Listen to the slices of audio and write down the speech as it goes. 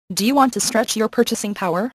Do you want to stretch your purchasing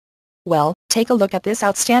power? Well, take a look at this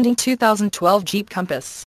outstanding 2012 Jeep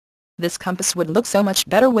Compass. This Compass would look so much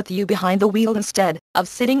better with you behind the wheel instead of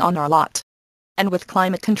sitting on our lot. And with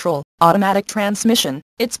climate control, automatic transmission,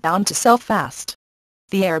 it's bound to sell fast.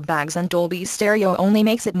 The airbags and Dolby stereo only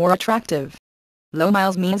makes it more attractive. Low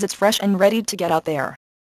miles means it's fresh and ready to get out there.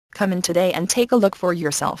 Come in today and take a look for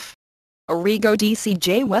yourself. Arrigo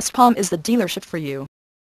DCJ West Palm is the dealership for you.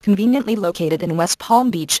 Conveniently located in West Palm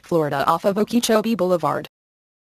Beach, Florida off of Okeechobee Boulevard.